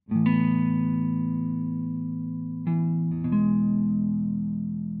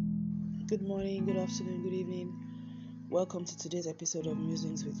Good morning, good afternoon, good evening. Welcome to today's episode of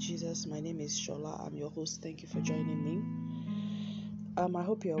Musings with Jesus. My name is Shola. I'm your host. Thank you for joining me. I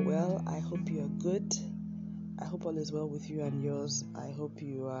hope you're well. I hope you're good. I hope all is well with you and yours. I hope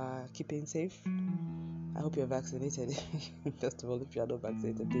you are keeping safe. I hope you're vaccinated. First of all, if you are not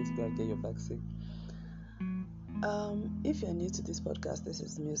vaccinated, please go and get your vaccine. If you're new to this podcast, this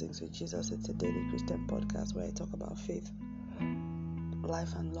is Musings with Jesus. It's a daily Christian podcast where I talk about faith,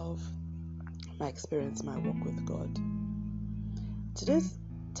 life, and love. My experience, my walk with God. Today's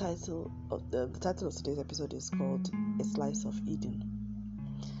title of the title of today's episode is called A Slice of Eden,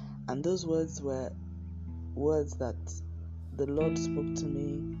 and those words were words that the Lord spoke to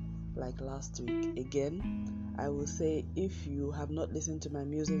me like last week. Again, I will say, if you have not listened to my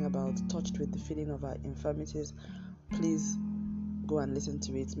musing about touched with the feeling of our infirmities, please go and listen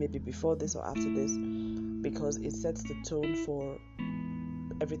to it, maybe before this or after this, because it sets the tone for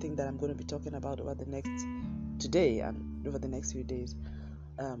everything that I'm going to be talking about today and over the next few days.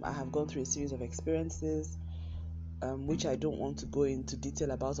 I have gone through a series of experiences, which I don't want to go into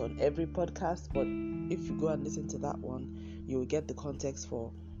detail about on every podcast, but if you go and listen to that one, you will get the context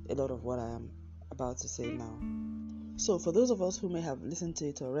for a lot of what I am about to say now. So for those of us who may have listened to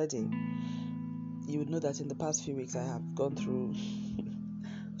it already, you would know that in the past few weeks I have gone through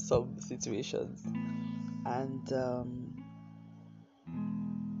some situations, and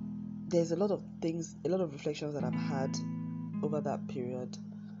there's a lot of reflections that I've had over that period,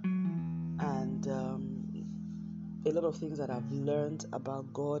 and a lot of things that I've learned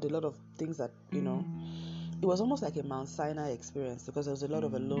about God, a lot of things that, it was almost like a Mount Sinai experience, because there was a lot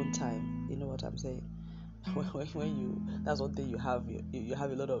of alone time. You know what I'm saying? That's one thing you have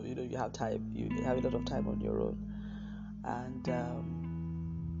a lot of, you have time, you have a lot of time on your own. And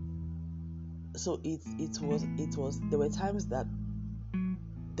so it was there were times that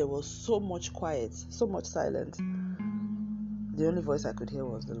there was so much quiet, so much silence. The only voice I could hear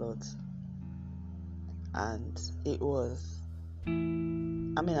was the Lord's. And it was,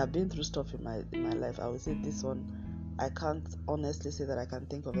 I've been through stuff in my life. I would say this one, I can't honestly say that I can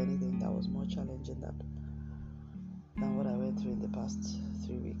think of anything that was more challenging than what I went through in the past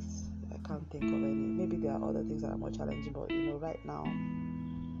 3 weeks. I can't think of any. Maybe there are other things that are more challenging, but right now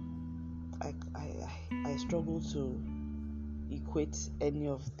I struggle to equate any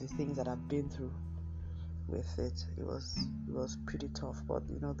of the things that I've been through with it. It was pretty tough, but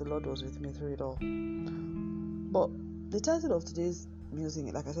the Lord was with me through it all. But the title of today's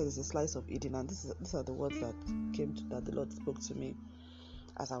musing, like I said, is A Slice of Eden, and these are the words that the Lord spoke to me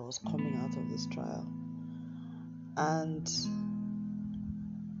as I was coming out of this trial. And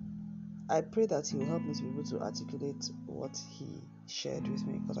I pray that He will help me to be able to articulate what He shared with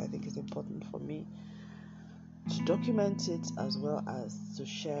me, because I think it's important for me to document it as well as to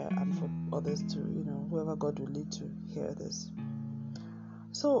share, and for others to, whoever God will lead to hear this.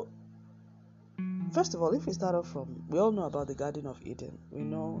 So, first of all, if we start off from, we all know about the Garden of Eden. We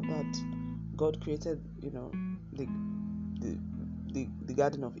know that God created, the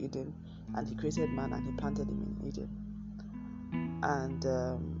Garden of Eden, and He created man and He planted him in Eden. And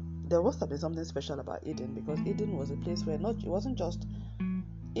there must have been something special about Eden, because Eden was a place where it wasn't just,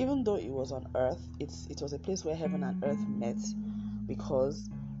 even though it was on earth, it was a place where heaven and earth met, because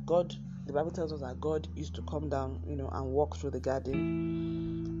God, the Bible tells us that God used to come down, and walk through the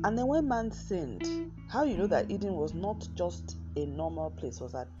garden. And then when man sinned, how you know that Eden was not just a normal place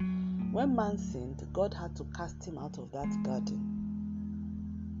was that when man sinned, God had to cast him out of that garden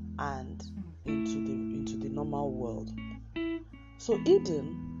and into the normal world. So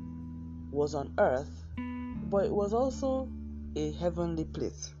Eden was on earth, but it was also a heavenly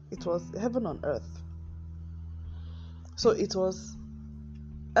place. It was heaven on earth. So it was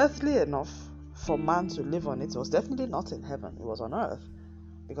earthly enough for man to live on it. It was definitely not in heaven. It was on earth,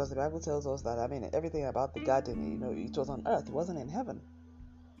 because the Bible tells us that, everything about the garden, it was on earth. It wasn't in heaven.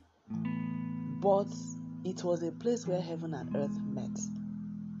 But it was a place where heaven and earth met.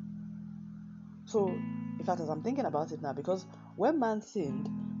 So, in fact, as I'm thinking about it now, because when man sinned,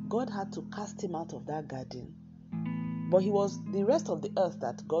 God had to cast him out of that garden. But he was the rest of the earth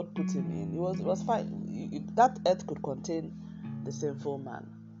that God put him in. It was fine. That earth could contain the sinful man.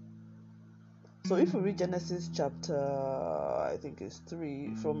 So if we read Genesis chapter, I think it's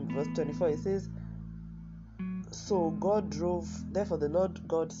 3, from verse 24, it says, "So therefore the Lord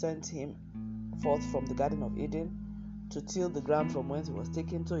God sent him forth from the Garden of Eden to till the ground from whence he was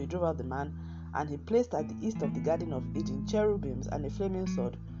taken. So he drove out the man, and he placed at the east of the Garden of Eden cherubims and a flaming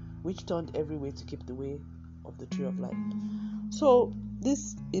sword, which turned every way to keep the way of the tree of life." So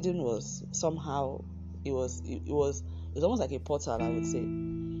this Eden was somehow, it was almost like a portal, I would say.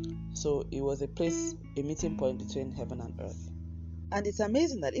 So it was a place, a meeting point between heaven and earth. And it's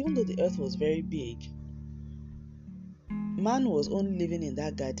amazing that even though the earth was very big, man was only living in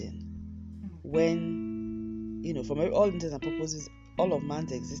that garden when, from all intents and purposes, all of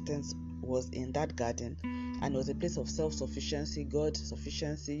man's existence was in that garden, and it was a place of self-sufficiency, God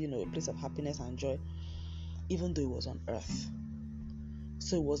sufficiency, a place of happiness and joy, even though it was on earth.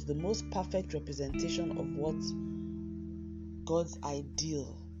 So it was the most perfect representation of what God's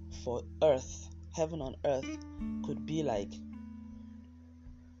ideal for earth, heaven on earth, could be like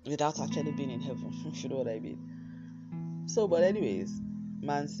without actually being in heaven, if you know what I mean. So, but anyways,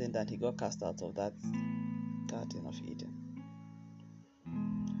 man sinned and he got cast out of that Garden of Eden.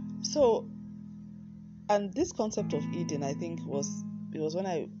 So, and this concept of Eden, I think it was when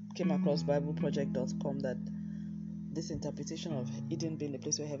I came across BibleProject.com that this interpretation of Eden being the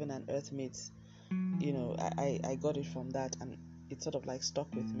place where heaven and earth meets, I got it from that, and it sort of like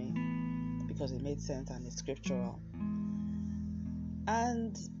stuck with me because it made sense and it's scriptural.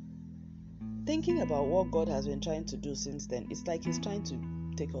 And thinking about what God has been trying to do since then, it's like He's trying to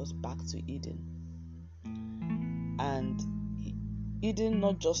take us back to Eden. And Eden,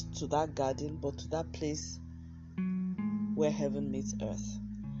 not just to that garden, but to that place where heaven meets earth.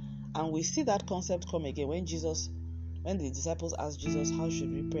 And we see that concept come again when the disciples asked Jesus, how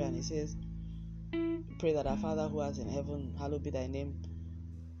should we pray? And He says, pray that our Father who art in heaven, hallowed be thy name,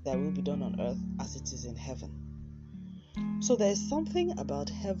 thy will be done on earth as it is in heaven. So there is something about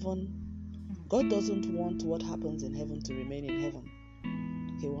heaven. God doesn't want what happens in heaven to remain in heaven.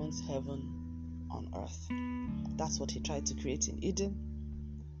 He wants heaven on earth. That's what He tried to create in Eden.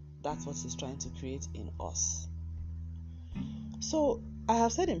 That's what He's trying to create in us. So I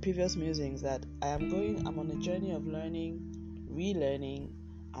have said in previous musings that I'm on a journey of learning, relearning,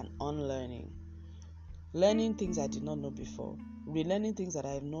 and unlearning. Learning things I did not know before, relearning things that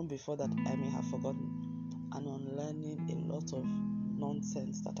I have known before that I may have forgotten, and unlearning a lot of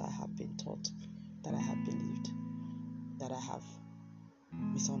nonsense that I have been taught, that I have believed, that I have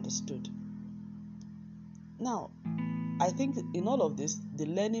misunderstood. Now, I think in all of this, the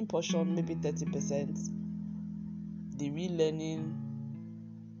learning portion maybe 30%, the relearning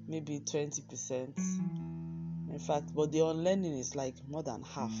maybe 20%. In fact, but the unlearning is like more than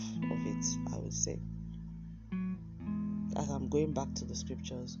half of it, I would say, as I'm going back to the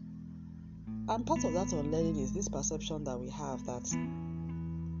scriptures. And part of that unlearning is this perception that we have that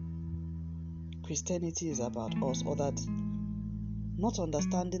Christianity is about us, or that not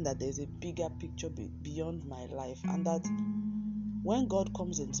understanding that there's a bigger picture beyond my life, and that when God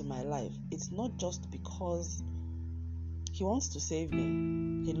comes into my life, it's not just because He wants to save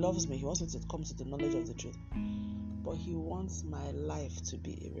me, He loves me, He wants me to come to the knowledge of the truth, but He wants my life to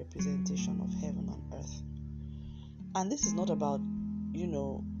be a representation of heaven on earth. And this is not about,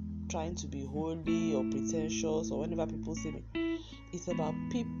 trying to be holy or pretentious, or whenever people say me, it's about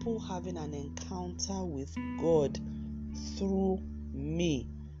people having an encounter with God through me,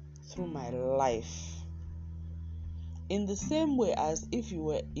 through my life. In the same way as if you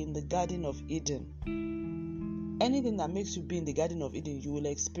were in the Garden of Eden, anything that makes you be in the Garden of Eden, you will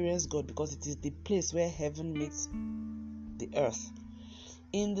experience God, because it is the place where heaven meets the earth.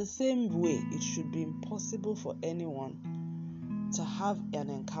 In the same way, it should be impossible for anyone to have an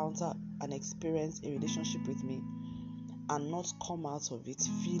encounter, an experience, a relationship with me, and not come out of it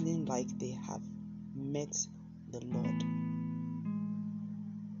feeling like they have met the Lord.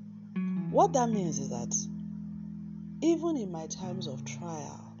 What that means is that even in my times of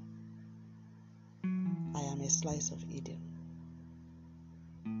trial, I am a slice of Eden.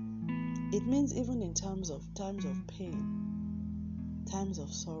 It means even in times of pain, times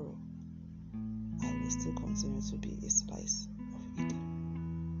of sorrow, I will still continue to be a slice of Eden.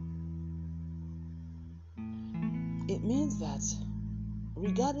 It means that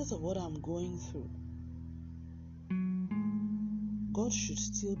regardless of what I'm going through, God should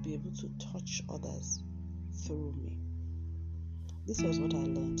still be able to touch others through me. This was what I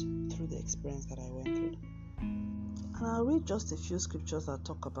learned through the experience that I went through. And I'll read just a few scriptures that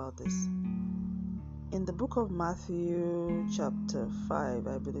talk about this. In the book of Matthew chapter 5,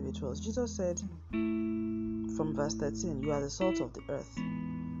 I believe it was, Jesus said from verse 13, you are the salt of the earth.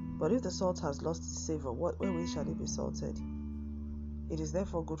 But if the salt has lost its savor, wherewith shall it be salted? It is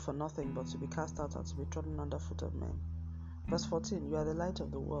therefore good for nothing but to be cast out and to be trodden under foot of men. Verse 14, you are the light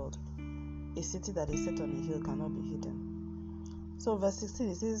of the world. A city that is set on a hill cannot be hidden. So verse 16,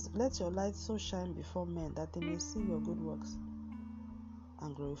 it says, let your light so shine before men that they may see your good works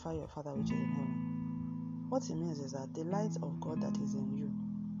and glorify your Father which is in heaven. What it means is that the light of God that is in you,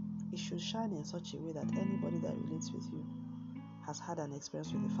 it should shine in such a way that anybody that relates with you has had an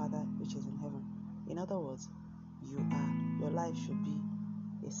experience with the Father which is in heaven. In other words, your life should be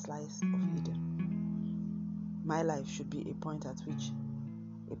a slice of Eden. My life should be a point at which,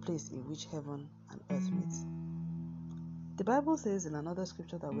 a place in which heaven and earth meets. The Bible says in another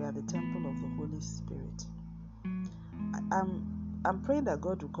scripture that we are the temple of the Holy Spirit. I'm praying that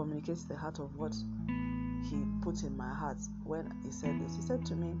God will communicate the heart of what He put in my heart when He said this. He said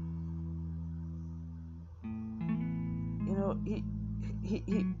to me,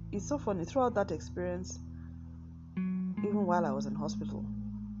 it's so funny, throughout that experience, even while I was in hospital,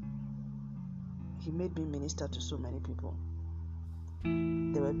 He made me minister to so many people.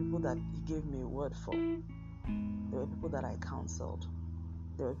 There were people that He gave me a word for. There were people that I counseled.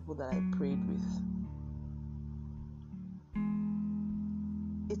 There were people that I prayed with.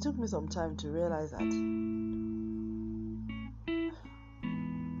 It took me some time to realize that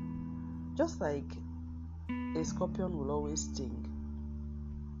just like a scorpion will always sting,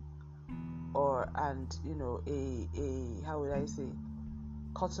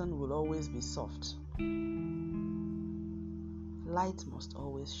 cotton will always be soft, light must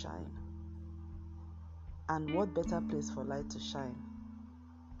always shine. And what better place for light to shine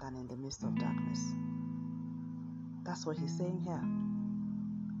than in the midst of darkness? That's what He's saying here.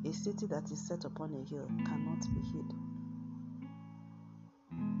 A city that is set upon a hill cannot be hid.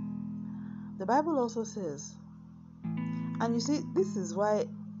 The Bible also says, and you see, this is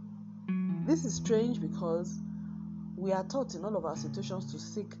strange, because we are taught in all of our situations to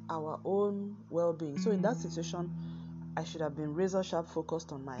seek our own well-being. So in that situation, I should have been razor sharp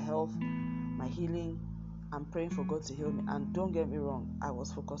focused on my health, my healing. I'm praying for God to heal me. And don't get me wrong, I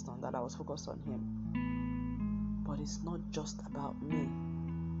was focused on that. I was focused on Him. But it's not just about me.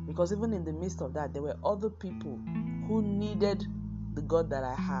 Because even in the midst of that, there were other people who needed the God that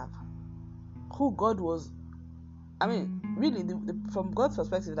I have. Who God was, really, from God's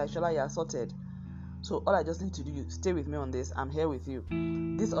perspective, like, Shola, you are sorted. So all I just need to do is stay with me on this. I'm here with you.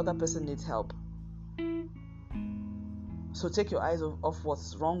 This other person needs help. So take your eyes off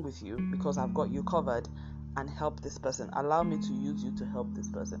what's wrong with you, because I've got you covered, and help this person. Allow me to use you to help this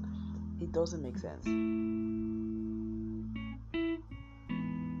person. It doesn't make sense.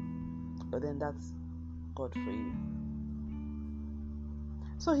 But then that's God for you.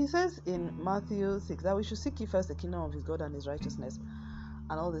 So He says in Matthew 6 that we should seek ye first the kingdom of His God and His righteousness,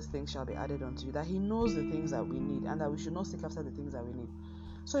 and all these things shall be added unto you. That He knows the things that we need, and that we should not seek after the things that we need.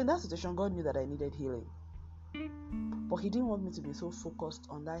 So in that situation, God knew that I needed healing. But He didn't want me to be so focused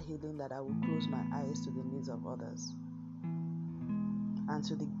on that healing that I would close my eyes to the needs of others and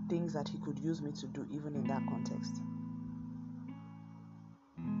to the things that He could use me to do even in that context.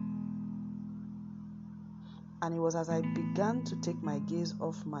 And it was as I began to take my gaze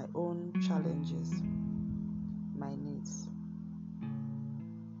off my own challenges, my needs,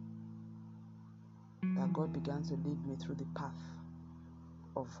 that God began to lead me through the path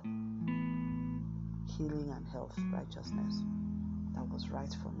of healing and health, righteousness, that was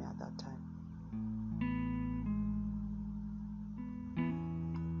right for me at that time.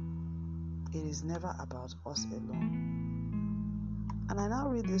 It is never about us alone. And I now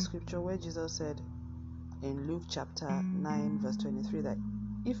read this scripture where Jesus said in Luke chapter 9 verse 23 that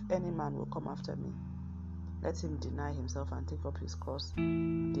if any man will come after me, let him deny himself and take up his cross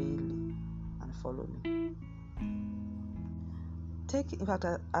daily and follow me. In fact,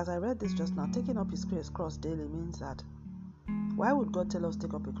 as I read this just now, taking up his cross daily means that, why would God tell us to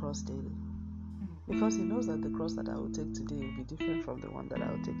take up a cross daily? Because He knows that the cross that I will take today will be different from the one that I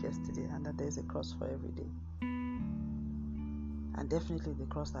will take yesterday, and that there is a cross for every day. And definitely the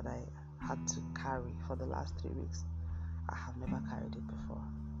cross that I had to carry for the last 3 weeks, I have never carried it before.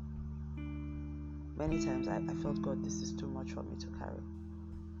 Many times I felt, God, this is too much for me to carry.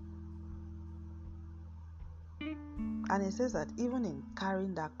 And it says that even in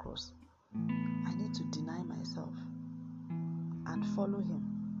carrying that cross, I need to deny myself and follow Him.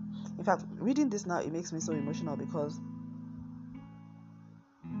 In fact, reading this now, it makes me so emotional, because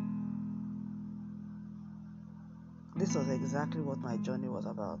this was exactly what my journey was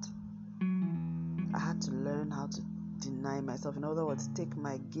about. I had to learn how to deny myself. In other words, take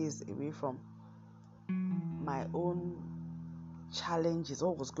my gaze away from my own challenges,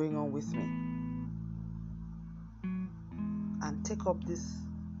 what was going on with me, and take up this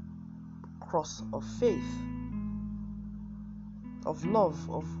cross of faith, of love,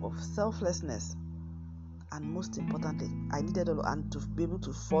 of selflessness. And most importantly, I needed and to be able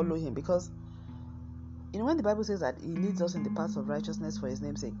to follow Him, because when the Bible says that He leads us in the paths of righteousness for His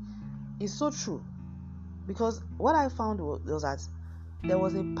name's sake, it's so true. Because what I found was that there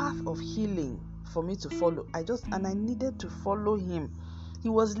was a path of healing for me to follow. I needed to follow him. He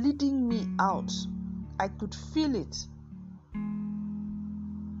was leading me out. I could feel it.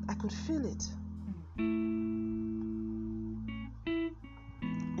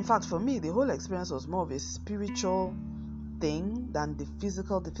 In fact, for me, the whole experience was more of a spiritual thing than the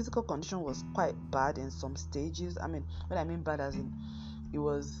physical. The physical condition was quite bad in some stages. I mean, what I mean bad as in it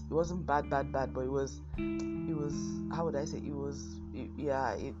wasn't bad, but it was how would I say,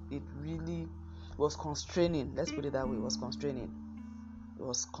 it really was constraining. Let's put it that way. It was constraining. It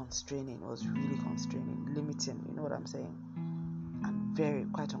was really constraining, limiting, you know what I'm saying? And very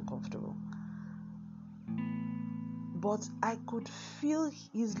quite uncomfortable. But I could feel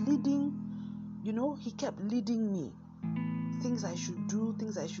his leading, he kept leading me. Things I should do,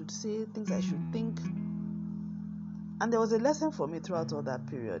 things I should say, things I should think. And there was a lesson for me throughout all that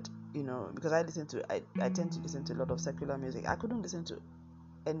period, because I tend to listen to a lot of secular music. I couldn't listen to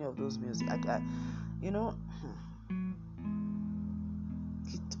any of those music. I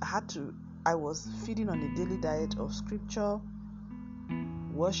was feeding on a daily diet of scripture,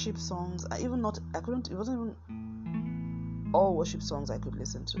 worship songs. It wasn't even all worship songs I could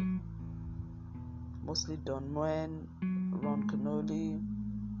listen to. Mostly Don Moen, Ron Canoli,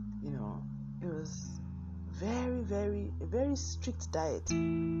 it was very, very, a very strict diet,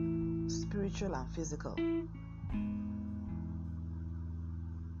 spiritual and physical.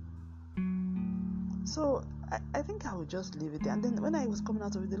 So I think I would just leave it there. And then when I was coming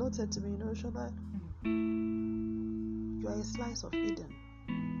out of it, the Lord said to me, Shola, you are a slice of Eden.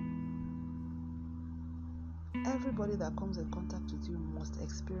 Everybody that comes in contact with you must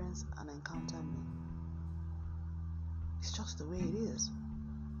experience and encounter me. It's just the way it is.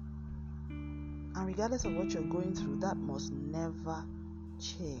 And regardless of what you're going through, that must never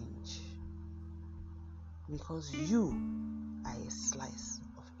change. Because you are a slice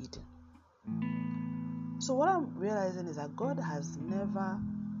of Eden. So what I'm realizing is that God has never,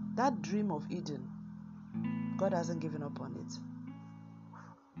 that dream of Eden, God hasn't given up on it.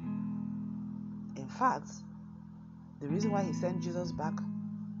 In fact, the reason why he sent Jesus back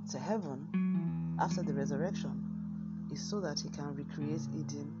to heaven after the resurrection is so that he can recreate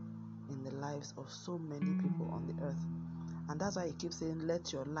Eden in the lives of so many people on the earth. And that's why he keeps saying,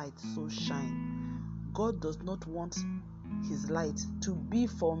 let your light so shine. God does not want his light to be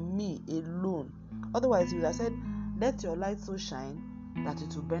for me alone. Otherwise, he would have said, let your light so shine that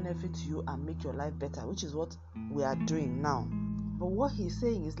it will benefit you and make your life better, which is what we are doing now. But what he's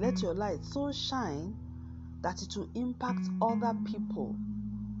saying is, let your light so shine that it will impact other people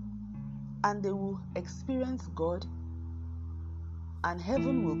and they will experience God, and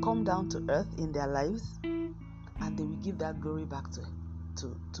heaven will come down to earth in their lives, and they will give that glory back to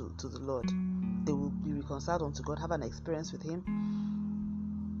the Lord. They will be reconciled unto God, have an experience with him,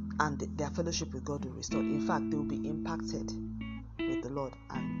 and their fellowship with God will restore. In fact, they will be impacted with the Lord,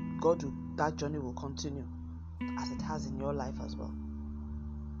 and that journey will continue as it has in your life as well.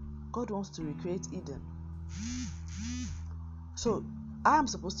 God wants to recreate Eden. So I am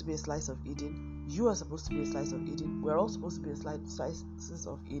supposed to be a slice of Eden. You are supposed to be a slice of Eden. We're all supposed to be slices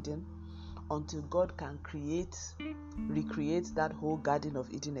of Eden until God can recreate that whole Garden of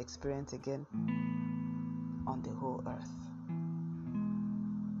Eden experience again on the whole earth.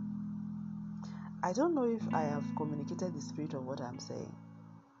 I don't know if I have communicated the spirit of what I'm saying,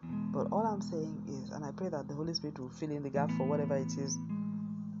 but all I'm saying is, and I pray that the Holy Spirit will fill in the gap for whatever it is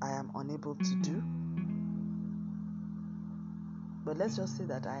I am unable to do. But let's just say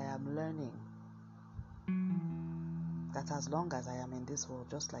that I am learning that as long as I am in this world,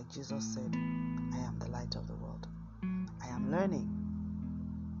 just like Jesus said, I am the light of the world. I am learning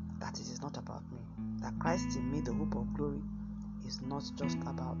that it is not about me. That Christ in me, the hope of glory, is not just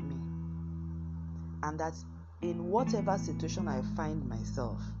about me. And that in whatever situation I find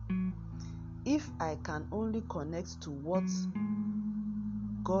myself, if I can only connect to what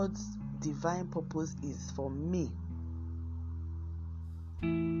God's divine purpose is for me,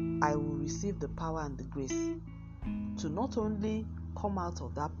 I will receive the power and the grace to not only come out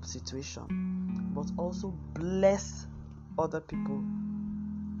of that situation, but also bless other people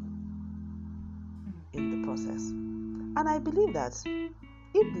in the process. And I believe that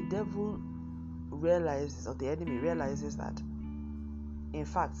if the devil realizes, or the enemy realizes that, in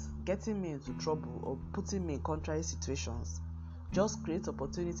fact, getting me into trouble or putting me in contrary situations just creates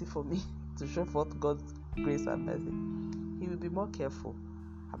opportunity for me to show forth God's grace and mercy, he will be more careful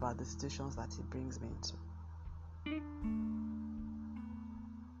about the situations that he brings me into.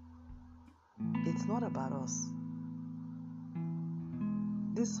 It's not about us.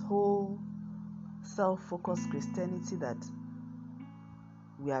 This whole self-focused Christianity that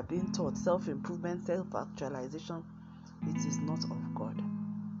we are being taught self-improvement, self-actualization, it is not of God.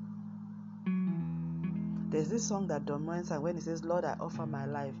 There's this song that Don Moen sang when he says, Lord, I offer my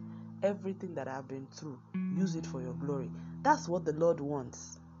life, everything that I've been through, use it for your glory. That's what the Lord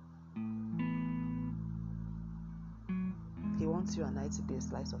wants. He wants you and I to be a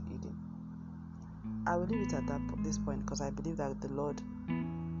slice of Eden. I will leave it at this point because I believe that the Lord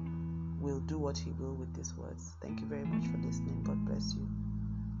will do what He will with these words. Thank you very much for listening. God bless you.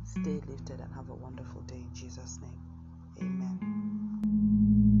 Stay lifted and have a wonderful day in Jesus' name. Amen.